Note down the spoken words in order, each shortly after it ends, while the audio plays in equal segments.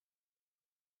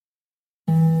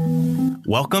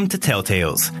Welcome to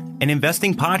Telltales, an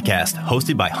investing podcast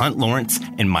hosted by Hunt Lawrence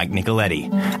and Mike Nicoletti.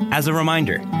 As a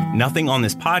reminder, nothing on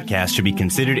this podcast should be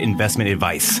considered investment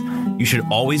advice. You should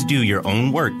always do your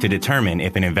own work to determine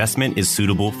if an investment is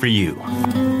suitable for you.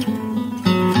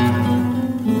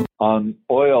 On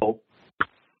oil,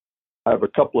 I have a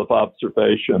couple of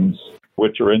observations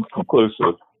which are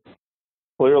inconclusive.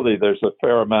 Clearly, there's a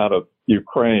fair amount of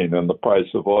Ukraine in the price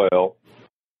of oil,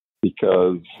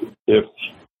 because if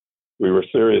we were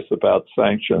serious about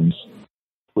sanctions,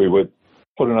 we would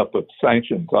put enough of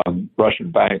sanctions on Russian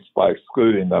banks by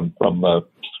excluding them from the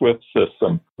SWIFT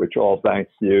system, which all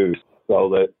banks use, so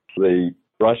that the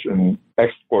Russian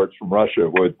exports from Russia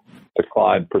would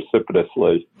decline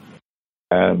precipitously.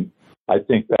 And I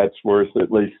think that's worth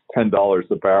at least $10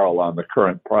 a barrel on the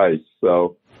current price.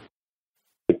 So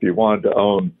if you wanted to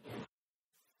own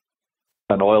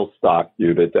an oil stock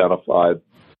you'd identified,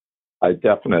 I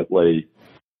definitely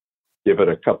give it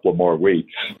a couple of more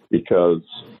weeks, because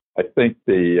I think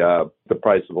the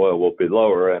price of oil will be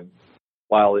lower. And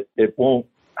while it won't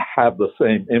have the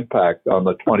same impact on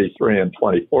the 23 and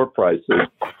 24 prices,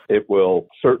 it will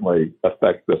certainly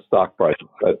affect the stock prices,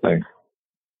 I think.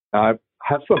 Now, I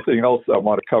have something else I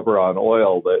want to cover on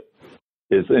oil that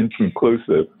is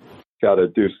inconclusive. Got to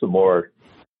do some more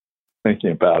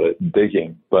thinking about it and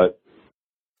digging. But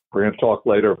we're going to talk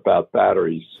later about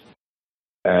batteries,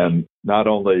 and not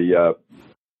only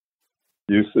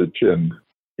usage in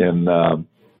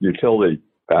utility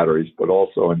batteries, but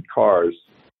also in cars.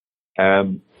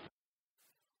 And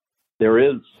there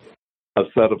is a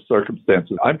set of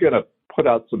circumstances. I'm going to put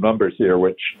out some numbers here,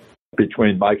 which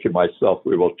between Mike and myself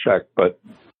we will check, but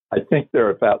I think there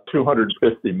are about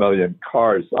 250 million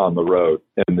cars on the road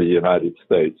in the United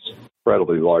States,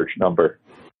 incredibly large number.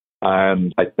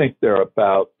 And I think there are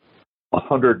about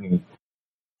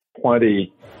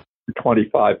 120 to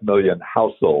 25 million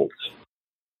households.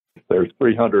 There's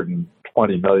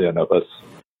 320 million of us.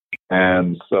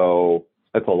 And so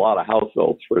that's a lot of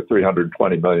households for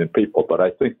 320 million people, but I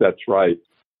think that's right.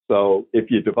 So if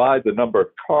you divide the number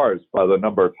of cars by the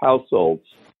number of households,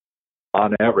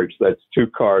 on average, that's 2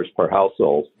 cars per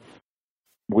household.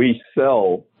 We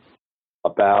sell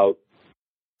about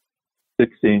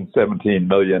 16, 17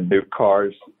 million new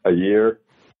cars a year,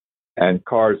 and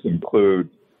cars include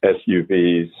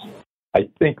SUVs. I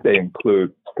think they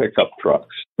include pickup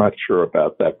trucks. Not sure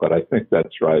about that, but I think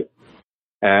that's right.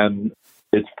 And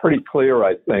it's pretty clear,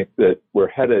 I think, that we're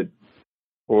headed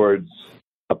towards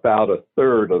about a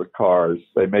third of the cars.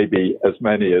 They may be as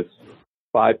many as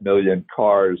 5 million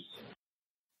cars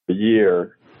a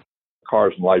year,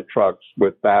 cars and light trucks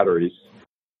with batteries,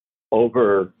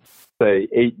 over, say,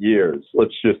 8 years.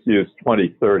 Let's just use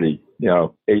 2030,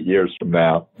 8 years from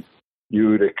now.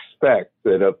 You would expect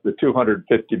that of the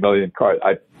 250 million cars,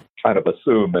 I kind of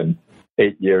assume in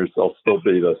 8 years there'll still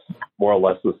be more or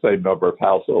less the same number of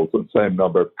households and same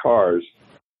number of cars.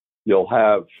 You'll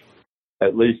have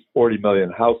at least 40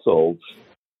 million households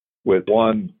with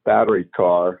one battery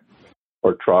car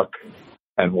or truck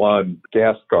and one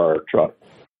gas car or truck.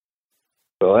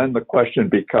 So then the question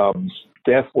becomes,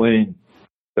 gasoline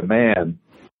demand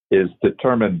is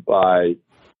determined by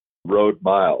road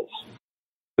miles.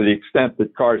 To the extent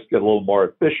that cars get a little more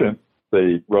efficient,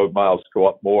 the road miles go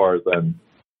up more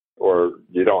or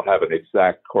you don't have an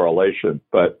exact correlation,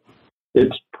 but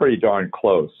it's pretty darn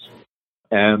close.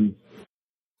 And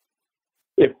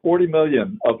if 40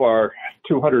 million of our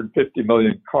 250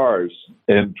 million cars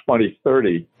in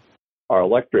 2030 are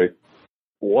electric,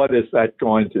 what is that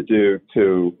going to do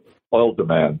to oil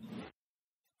demand?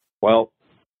 Well,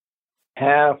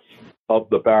 half of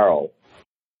the barrel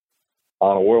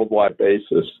on a worldwide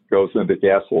basis goes into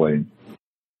gasoline.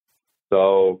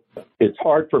 So it's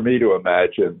hard for me to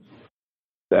imagine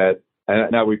that.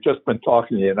 And now we've just been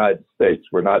talking the United States.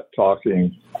 We're not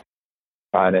talking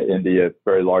China, India,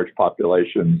 very large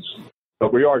populations.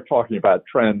 But we are talking about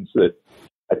trends that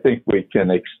I think we can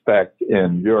expect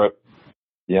in Europe,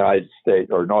 the United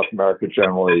States, or North America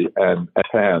generally, and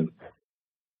Japan.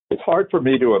 It's hard for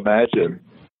me to imagine,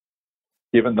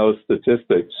 given those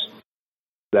statistics,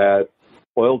 that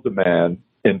oil demand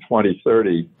in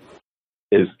 2030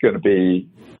 is going to be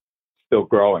still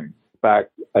growing. In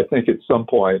fact, I think at some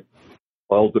point,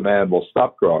 oil demand will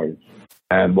stop growing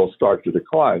and will start to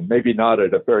decline. Maybe not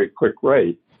at a very quick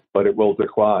rate, but it will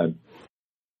decline.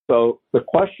 So the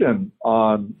question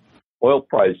on oil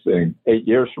pricing 8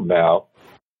 years from now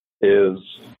is,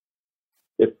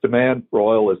 if demand for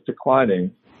oil is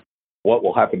declining, what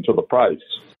will happen to the price?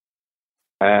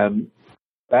 And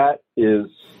that is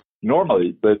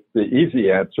normally the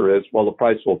easy answer is, well, the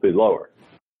price will be lower.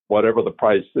 Whatever the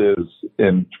price is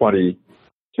in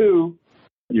Two,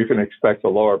 you can expect a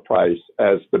lower price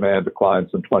as demand declines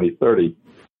in 2030.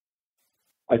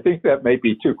 I think that may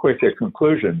be too quick a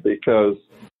conclusion because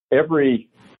every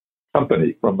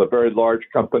company, from the very large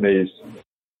companies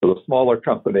to the smaller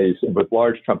companies, and with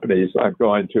large companies, I'm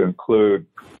going to include,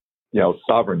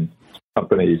 sovereign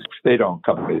companies, state-owned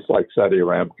companies like Saudi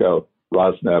Aramco,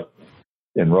 Rosneft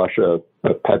in Russia,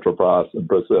 Petrobras in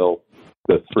Brazil,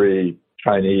 the three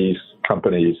Chinese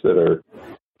companies that are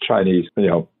Chinese,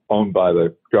 owned by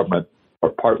the government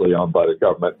or partly owned by the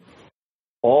government.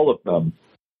 All of them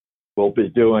will be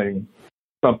doing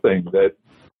something that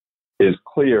is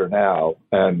clear now,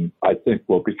 and I think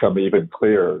will become even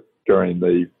clearer during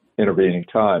the intervening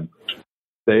time.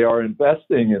 They are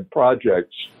investing in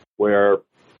projects where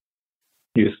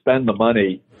you spend the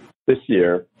money this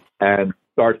year and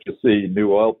start to see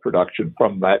new oil production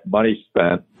from that money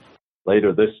spent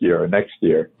later this year or next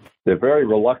year. They're very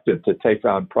reluctant to take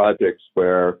on projects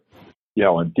where,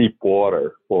 in deep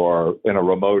water or in a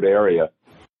remote area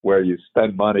where you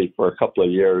spend money for a couple of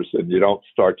years and you don't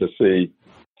start to see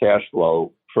cash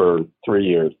flow for 3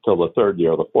 years till the third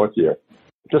year or the fourth year.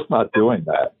 Just not doing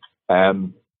that.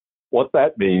 And what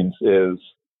that means is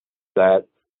that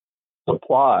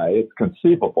supply is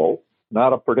conceivable,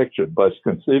 not a prediction, but it's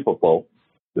conceivable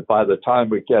that by the time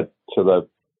we get to the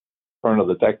turn of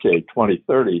the decade,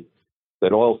 2030,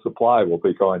 that oil supply will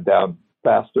be going down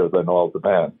faster than oil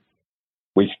demand.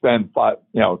 We spend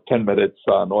 10 minutes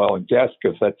on oil and gas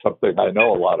because that's something I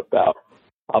know a lot about.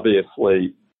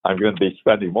 Obviously, I'm going to be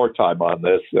spending more time on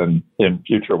this, and in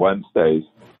future Wednesdays,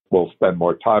 we'll spend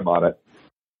more time on it.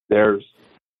 There's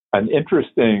an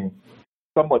interesting,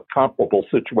 somewhat comparable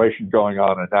situation going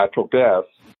on in natural gas.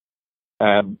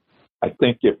 And I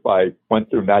think if I went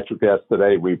through natural gas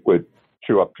today, we would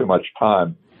chew up too much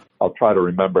time. I'll try to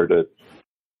remember to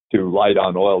do light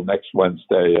on oil next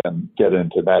Wednesday and get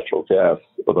into natural gas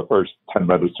for the first 10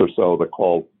 minutes or so of the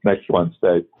call next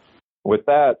Wednesday. With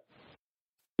that,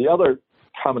 the other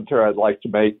commentary I'd like to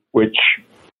make, which,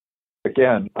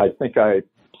 again, I think I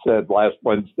said last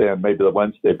Wednesday and maybe the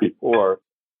Wednesday before,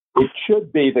 it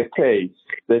should be the case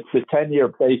that the 10-year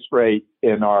base rate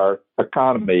in our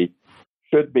economy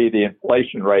should be the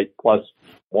inflation rate plus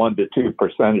 1 to 2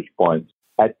 percentage points.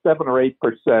 At 7 or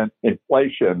 8%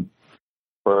 inflation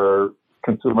for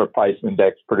consumer price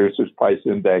index, producers price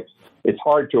index, it's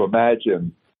hard to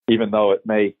imagine, even though it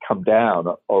may come down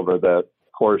over the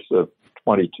course of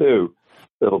 22,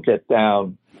 it'll get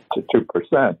down to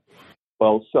 2%.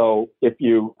 Well, so if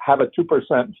you have a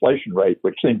 2% inflation rate,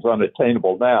 which seems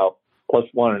unattainable now, plus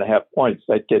 1.5 points,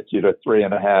 that gets you to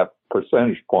 3.5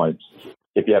 percentage points.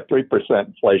 If you have 3%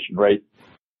 inflation rate,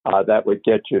 that would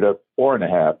get you to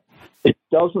 4.5. It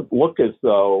doesn't look as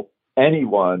though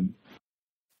anyone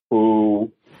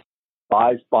who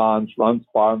buys bonds, runs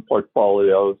bond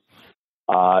portfolios,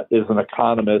 is an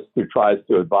economist who tries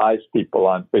to advise people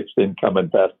on fixed income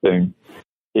investing,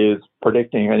 is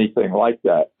predicting anything like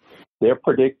that. They're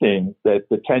predicting that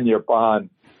the 10-year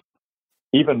bond,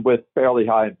 even with fairly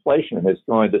high inflation, is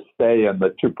going to stay in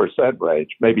the 2% range,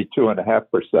 maybe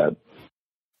 2.5%.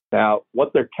 Now,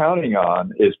 what they're counting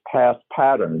on is past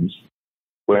patterns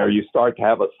where you start to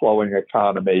have a slowing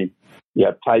economy, you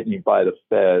have tightening by the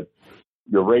Fed,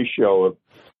 your ratio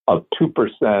of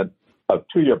 2% of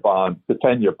 2-year bonds to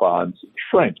 10-year bonds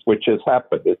shrinks, which has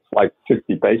happened. It's like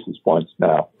 60 basis points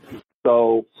now.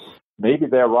 So maybe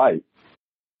they're right.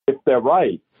 If they're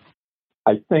right,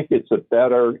 I think it's a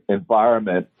better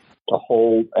environment to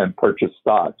hold and purchase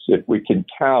stocks. If we can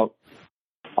count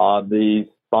on these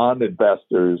bond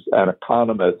investors and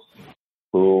economists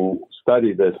who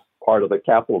study this part of the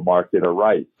capital market are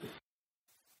right.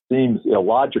 Seems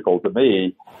illogical to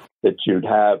me that you'd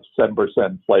have 7%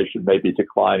 inflation maybe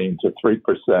declining to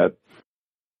 3%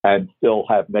 and still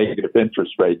have negative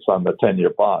interest rates on the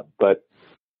 10-year bond. But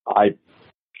I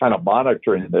kind of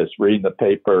monitoring this, reading the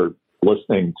paper,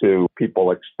 listening to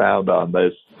people expound on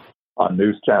this on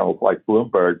news channels like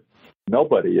Bloomberg,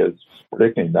 nobody is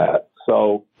predicting that.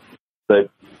 So the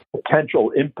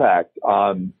potential impact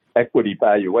on equity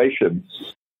valuations,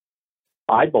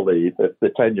 I believe, if the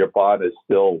 10-year bond is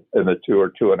still in the 2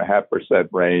 or 2.5%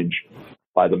 range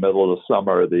by the middle of the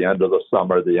summer, the end of the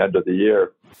summer, the end of the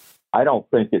year, I don't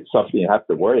think it's something you have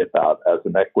to worry about as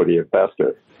an equity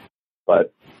investor.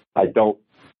 But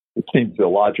it seems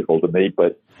illogical to me,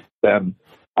 but then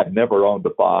I've never owned a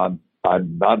bond.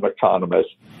 I'm not an economist.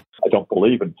 I don't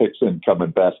believe in fixed income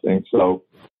investing. So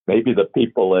maybe the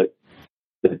people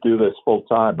that do this full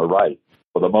time are right.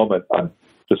 For the moment, I'm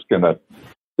just going to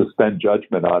suspend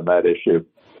judgment on that issue.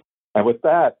 And with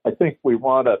that, I think we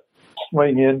want to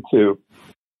swing into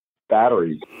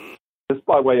batteries. just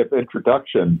by way of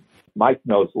introduction, Mike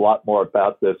knows a lot more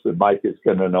about this, and Mike is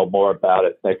going to know more about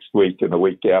it next week and the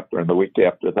week after and the week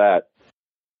after that.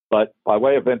 But by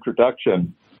way of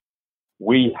introduction,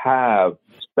 we have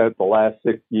spent the last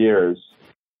 6 years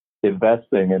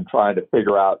investing and trying to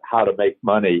figure out how to make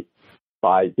money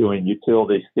by doing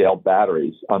utility-scale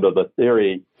batteries under the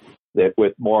theory that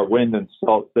with more wind and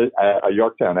solar, a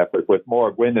Yorktown effort, with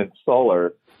more wind and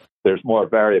solar, there's more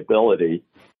variability,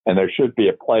 and there should be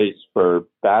a place for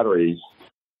batteries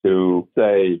to,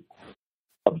 say,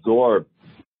 absorb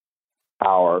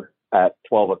power at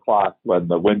 12 o'clock when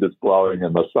the wind is blowing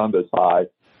and the sun is high,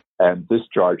 and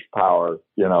discharge power,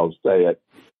 say at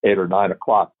 8 or 9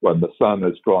 o'clock when the sun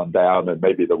has gone down and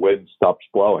maybe the wind stops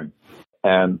blowing.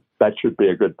 And that should be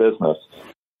a good business.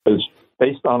 Because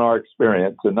based on our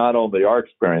experience, and not only our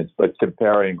experience, but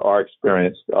comparing our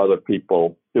experience to other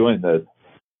people doing this,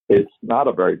 it's not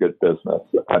a very good business.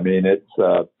 I mean,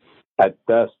 it's at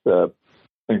best a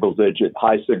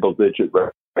high single-digit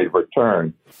rate of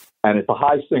return. And it's a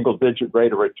high single-digit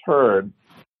rate of return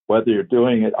whether you're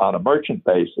doing it on a merchant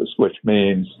basis, which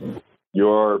means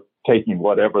you're taking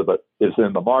whatever that is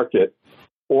in the market,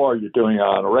 or you're doing it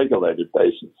on a regulated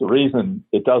basis. The reason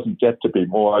it doesn't get to be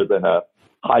more than a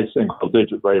high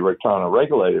single-digit rate of return on a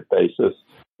regulated basis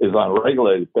is on a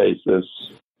regulated basis,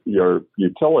 your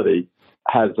utility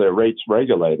has their rates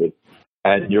regulated,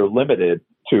 and you're limited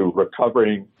to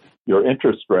recovering your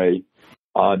interest rate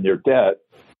on your debt.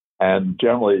 And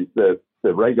generally, the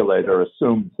regulator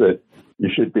assumes that you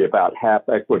should be about half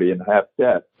equity and half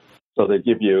debt. So they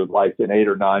give you like an 8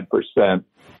 or 9%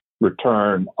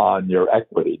 return on your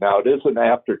equity. Now, it is an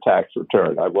after-tax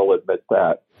return, I will admit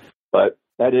that, but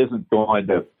that isn't going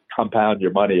to compound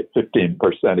your money at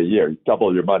 15% a year. You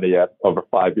double your money at over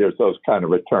 5 years. Those kind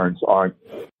of returns aren't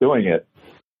doing it.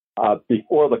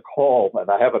 Before the call,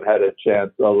 and I haven't had a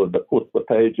chance other than to flip the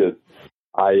pages,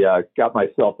 I got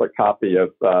myself a copy of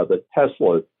the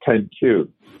Tesla 10Q,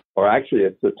 or actually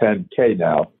it's a 10K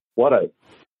now.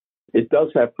 It does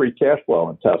have free cash flow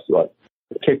in Tesla.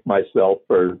 I kicked myself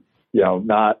for,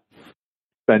 not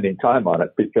spending time on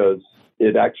it because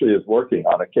it actually is working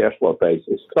on a cash flow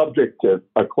basis. Subject to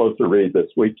a closer read this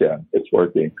weekend, it's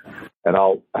working. And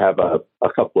I'll have a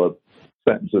couple of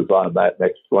sentences on that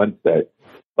next Wednesday.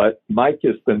 But Mike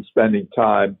has been spending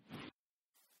time.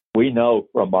 We know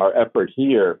from our effort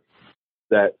here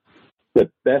that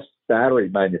the best battery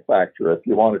manufacturer, if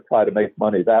you want to try to make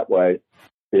money that way,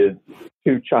 is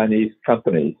two Chinese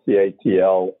companies,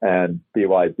 CATL and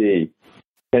BYD.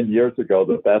 10 years ago,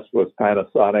 the best was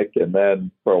Panasonic, and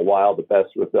then for a while, the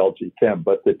best was LG Chem.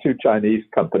 But the two Chinese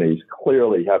companies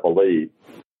clearly have a lead.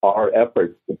 Our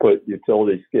efforts to put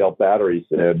utility-scale batteries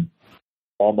in,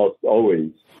 almost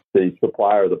always, the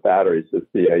supplier of the batteries is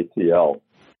CATL.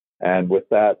 And with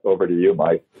that, over to you,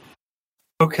 Mike.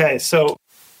 Okay, so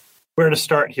where to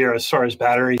start here as far as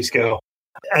batteries go?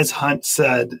 As Hunt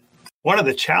said, one of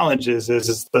the challenges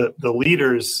is the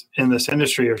leaders in this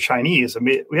industry are Chinese. I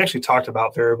mean, we actually talked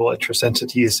about variable interest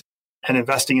entities and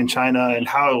investing in China and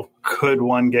how could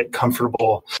one get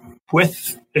comfortable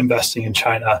with investing in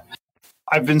China.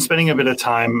 I've been spending a bit of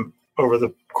time over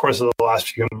the course of the last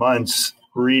few months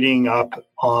reading up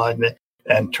on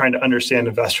and trying to understand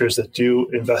investors that do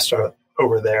invest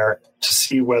over there to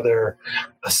see whether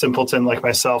a simpleton like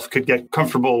myself could get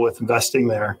comfortable with investing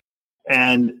there.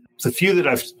 And the few that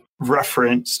I've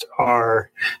referenced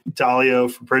are Dalio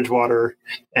from Bridgewater,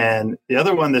 and the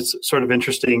other one that's sort of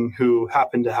interesting who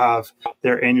happened to have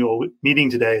their annual meeting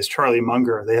today is Charlie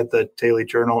Munger. They had the Daily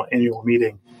Journal annual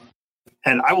meeting.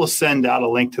 And I will send out a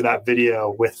link to that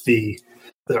video with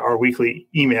our weekly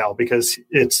email because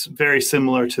it's very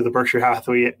similar to the Berkshire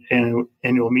Hathaway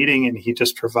annual meeting, and he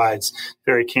just provides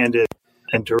very candid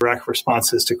and direct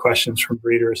responses to questions from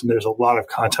readers, and there's a lot of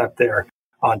content there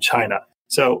on China.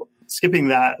 So skipping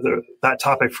that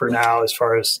topic for now as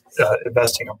far as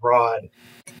investing abroad,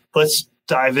 let's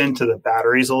dive into the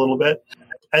batteries a little bit.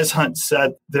 As Hunt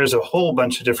said, there's a whole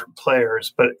bunch of different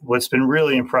players, but what's been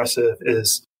really impressive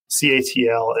is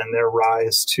CATL and their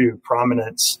rise to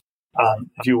prominence,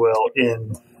 if you will,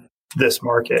 in this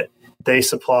market. They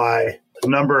supply a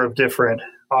number of different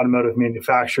automotive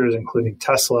manufacturers, including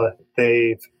Tesla.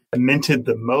 They've minted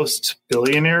the most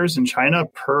billionaires in China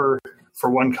for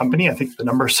one company. I think the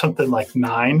number is something like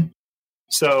 9.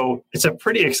 So it's a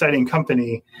pretty exciting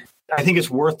company. I think it's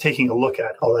worth taking a look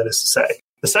at, all that is to say.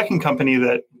 The second company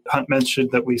that Hunt mentioned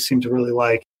that we seem to really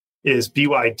like is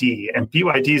BYD. And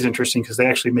BYD is interesting because they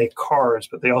actually make cars,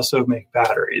 but they also make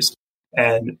batteries.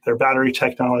 And their battery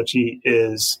technology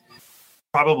is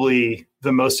probably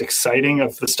the most exciting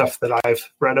of the stuff that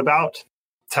I've read about.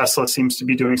 Tesla seems to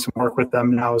be doing some work with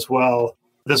them now as well.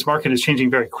 This market is changing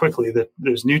very quickly.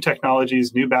 There's new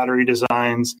technologies, new battery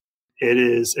designs. It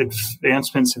is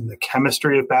advancements in the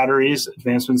chemistry of batteries,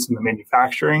 advancements in the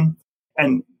manufacturing.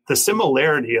 And the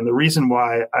similarity and the reason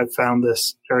why I found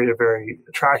this area very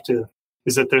attractive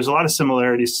is that there's a lot of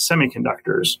similarities to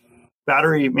semiconductors.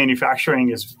 Battery manufacturing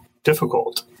is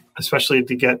difficult, especially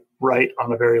to get right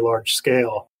on a very large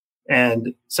scale.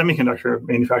 And semiconductor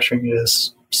manufacturing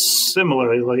is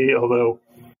similarly, although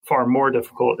far more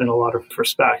difficult in a lot of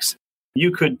respects.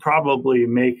 You could probably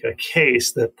make a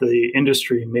case that the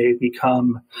industry may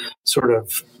become sort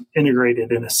of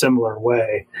integrated in a similar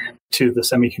way to the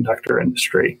semiconductor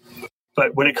industry.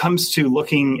 But when it comes to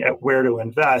looking at where to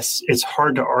invest, it's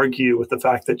hard to argue with the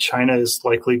fact that China is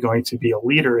likely going to be a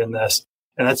leader in this.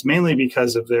 And that's mainly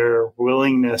because of their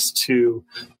willingness to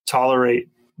tolerate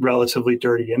relatively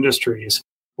dirty industries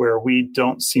where we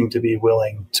don't seem to be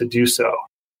willing to do so.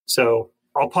 So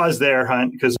I'll pause there,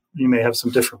 Hunt, because you may have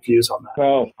some different views on that.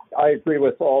 No, I agree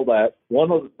with all that.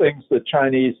 One of the things the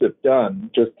Chinese have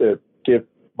done, just to give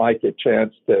Mike a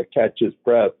chance to catch his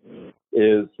breath,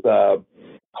 is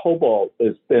cobalt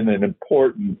has been an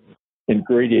important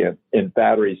ingredient in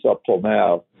batteries up till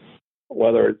now.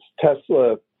 Whether it's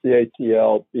Tesla,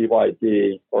 CATL,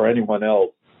 BYD, or anyone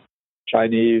else,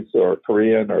 Chinese or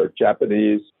Korean or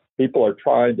Japanese, people are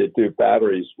trying to do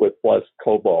batteries with less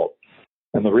cobalt.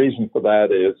 And the reason for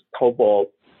that is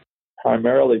cobalt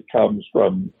primarily comes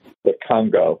from the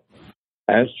Congo,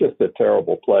 and it's just a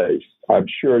terrible place. I'm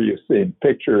sure you've seen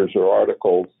pictures or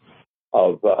articles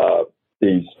of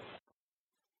these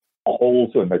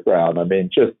holes in the ground. I mean,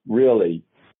 just really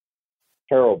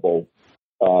terrible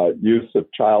use of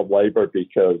child labor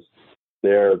because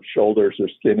their shoulders are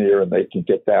skinnier and they can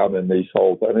get down in these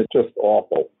holes, and it's just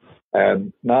awful.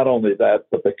 And not only that,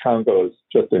 but the Congo is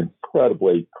just an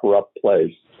incredibly corrupt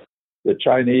place. The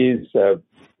Chinese have,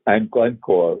 and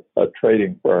Glencore, a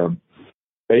trading firm,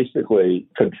 basically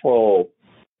control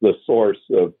the source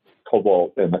of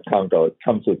cobalt in the Congo. It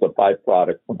comes as a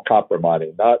byproduct from copper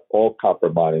mining, not all copper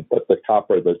mining, but the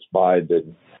copper that's mined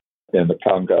in the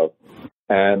Congo.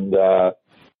 And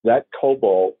that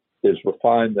cobalt is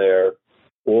refined there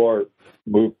or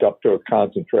moved up to a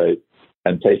concentrate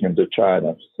and taken to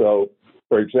China. So,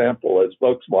 for example, as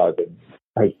Volkswagen,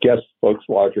 I guess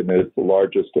Volkswagen is the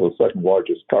largest or the second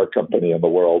largest car company in the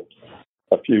world,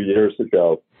 a few years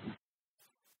ago,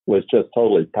 was just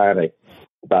totally panicked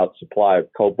about supply of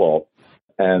cobalt.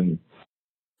 And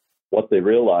what they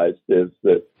realized is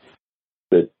that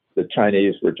the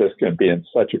Chinese were just going to be in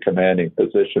such a commanding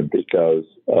position because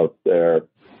of their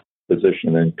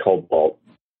position in cobalt.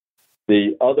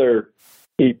 The other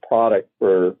key product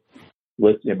for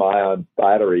lithium-ion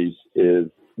batteries is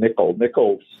nickel.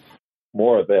 Nickel's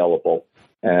more available,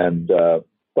 and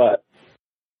but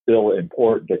still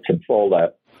important to control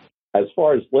that. As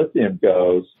far as lithium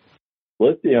goes,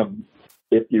 lithium,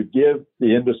 if you give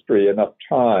the industry enough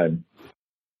time,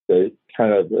 the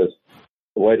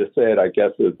way to say it, I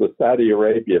guess, is the Saudi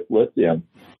Arabia of lithium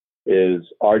is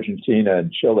Argentina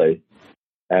and Chile,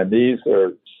 and these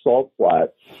are salt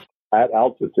flats at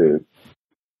altitude,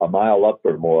 a mile up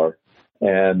or more.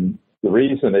 And the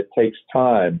reason it takes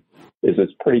time is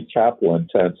it's pretty capital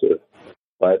intensive.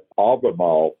 But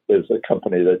Albemarle is a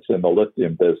company that's in the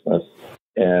lithium business.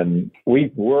 And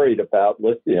we've worried about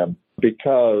lithium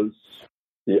because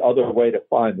the other way to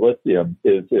find lithium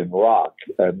is in rock.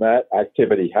 And that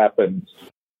activity happens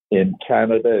in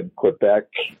Canada and Quebec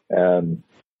and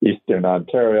Eastern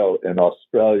Ontario and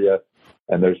Australia.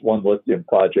 And there's one lithium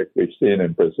project we've seen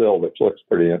in Brazil, which looks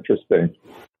pretty interesting.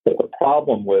 But the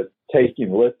problem with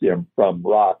taking lithium from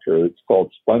rock, or it's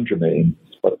called spodumene,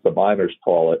 what the miners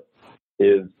call it,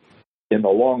 is in the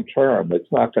long term,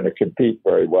 it's not going to compete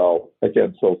very well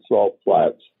against those salt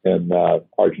flats in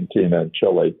Argentina and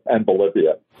Chile and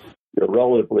Bolivia. Your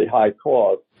relatively high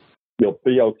cost, you'll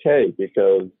be okay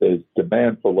because the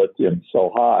demand for lithium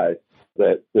so high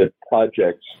that the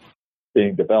projects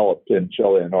being developed in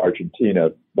Chile and Argentina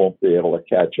won't be able to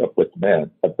catch up with demand.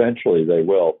 Eventually they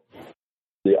will.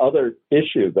 The other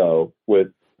issue, though, with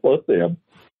lithium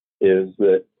is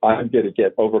that I'm going to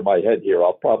get over my head here.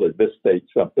 I'll probably misstate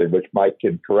something, which Mike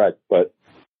can correct, but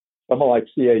someone like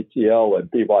CATL and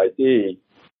BYD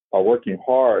are working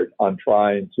hard on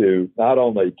trying to not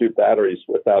only do batteries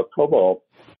without cobalt,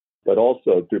 but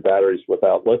also do batteries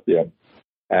without lithium.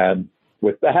 And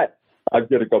with that, I'm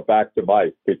going to go back to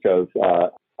Mike because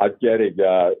I'm getting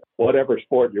whatever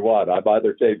sport you want. I'm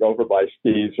either getting over my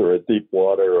skis or in deep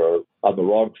water or on the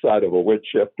wrong side of a wind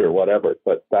shift or whatever,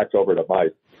 but back over to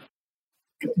Mike.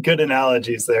 Good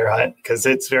analogies there, Hunt, because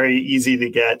it's very easy to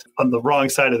get on the wrong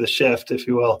side of the shift, if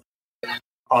you will,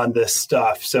 on this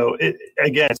stuff. So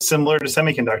again, it's similar to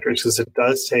semiconductors because it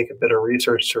does take a bit of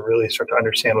research to really start to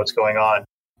understand what's going on.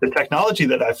 The technology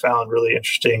that I found really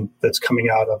interesting that's coming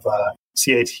out of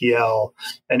CATL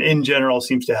and in general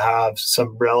seems to have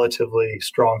some relatively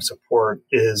strong support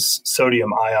is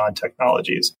sodium ion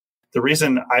technologies. The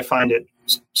reason I find it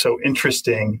so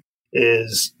interesting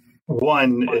is,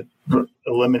 one, it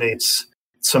eliminates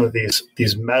some of these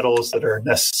metals that are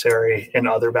necessary in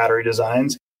other battery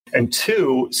designs. And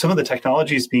two, some of the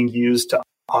technologies being used to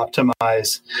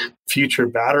optimize future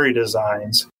battery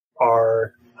designs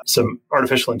are some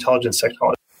artificial intelligence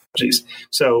technologies.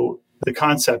 So the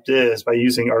concept is, by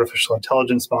using artificial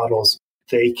intelligence models,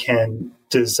 they can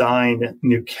design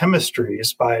new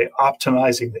chemistries by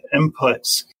optimizing the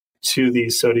inputs to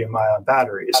these sodium ion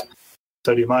batteries.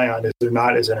 Sodium ion is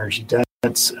not as energy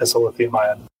dense as a lithium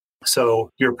ion. So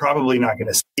you're probably not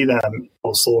going to see them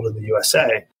sold in the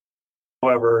USA.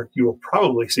 However, you will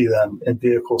probably see them in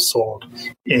vehicles sold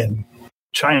in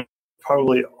China.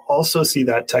 Probably also see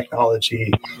that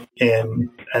technology in,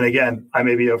 and again, I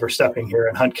may be overstepping here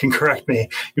and Hunt can correct me,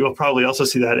 you will probably also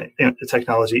see that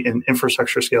technology in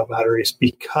infrastructure scale batteries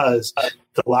because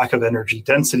the lack of energy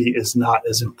density is not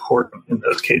as important in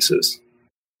those cases.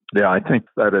 Yeah, I think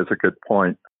that is a good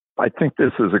point. I think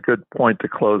this is a good point to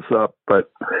close up,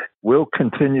 but we'll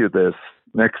continue this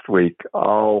next week.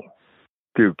 I'll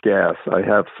do gas. I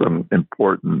have some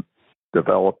important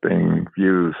developing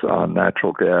views on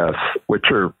natural gas, which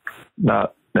are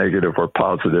not negative or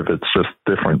positive. It's just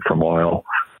different from oil.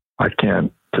 I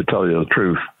can't, to tell you the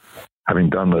truth, having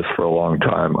done this for a long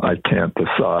time, I can't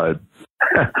decide.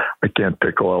 I can't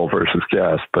pick oil versus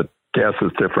gas, but gas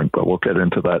is different, but we'll get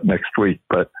into that next week.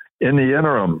 But in the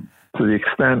interim, to the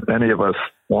extent any of us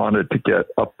wanted to get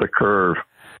up the curve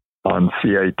on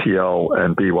CATL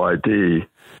and BYD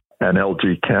and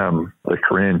LG Chem, the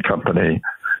Korean company,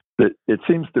 it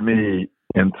seems to me,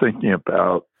 in thinking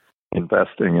about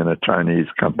investing in a Chinese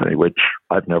company, which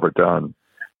I've never done,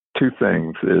 two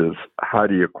things is how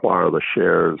do you acquire the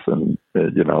shares and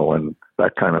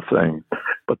that kind of thing.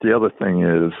 But the other thing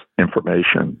is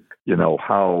information.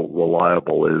 How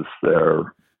reliable is the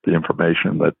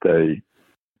information that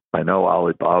I know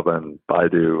Alibaba and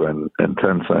Baidu and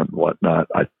Tencent and whatnot,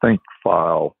 I think,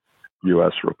 file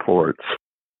U.S. reports.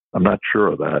 I'm not sure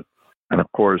of that. And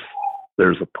of course,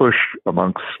 there's a push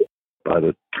by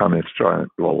the Communist China,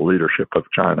 leadership of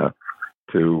China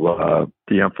to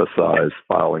de-emphasize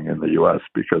filing in the U.S.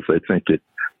 because they think it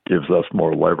gives us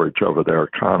more leverage over their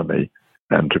economy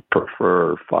and to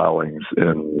prefer filings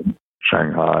in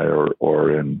Shanghai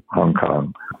or in Hong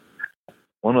Kong.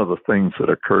 One of the things that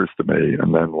occurs to me,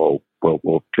 and then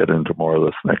we'll get into more of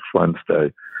this next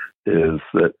Wednesday, is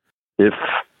that if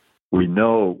we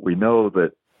know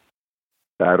that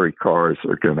battery cars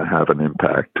are going to have an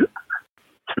impact.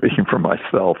 Speaking for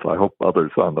myself, I hope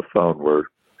others on the phone were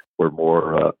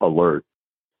more alert.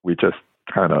 We just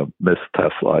kind of missed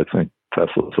Tesla. I think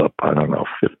Tesla's up,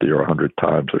 50 or 100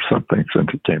 times or something since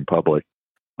it came public.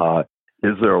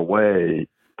 Is there a way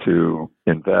to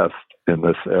invest in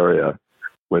this area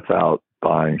without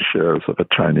buying shares of a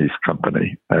Chinese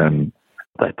company? And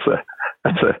that's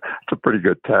a pretty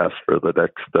good task for the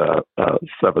next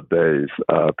 7 days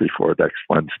before next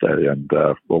Wednesday, and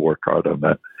we'll work hard on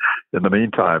that. In the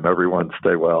meantime, everyone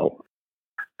stay well.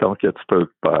 Don't get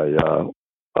spooked by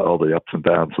all the ups and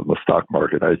downs in the stock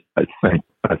market. I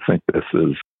think this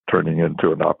is turning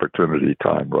into an opportunity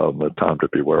time rather than a time to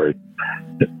be worried.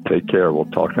 Take care. We'll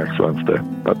talk next Wednesday.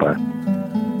 Bye-bye.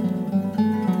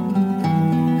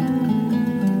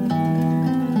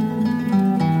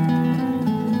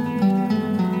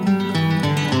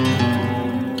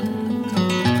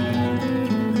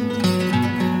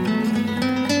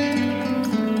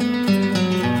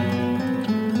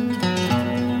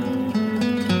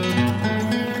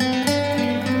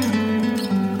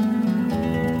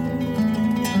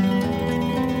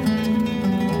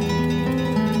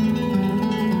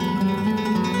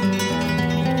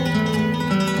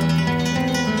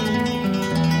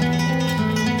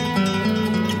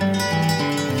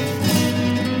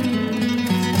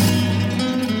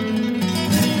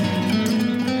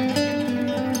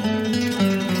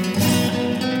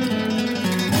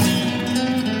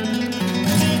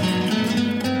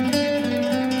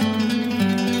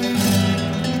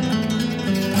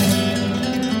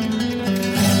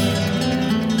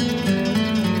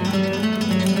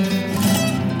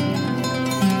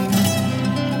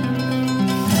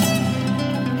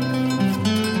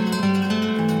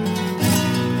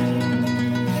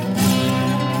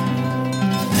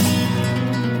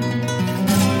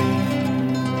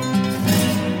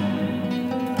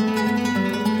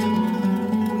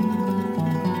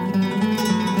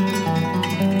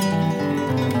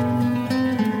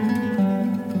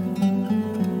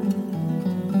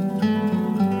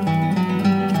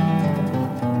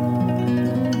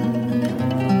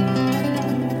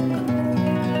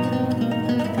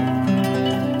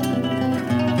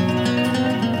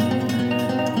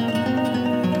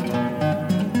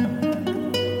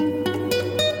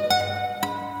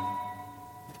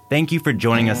 Thank you for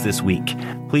joining us this week.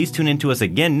 Please tune in to us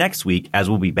again next week as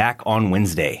we'll be back on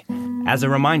Wednesday. As a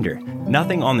reminder,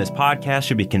 nothing on this podcast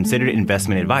should be considered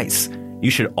investment advice.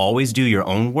 You should always do your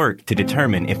own work to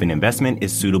determine if an investment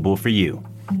is suitable for you.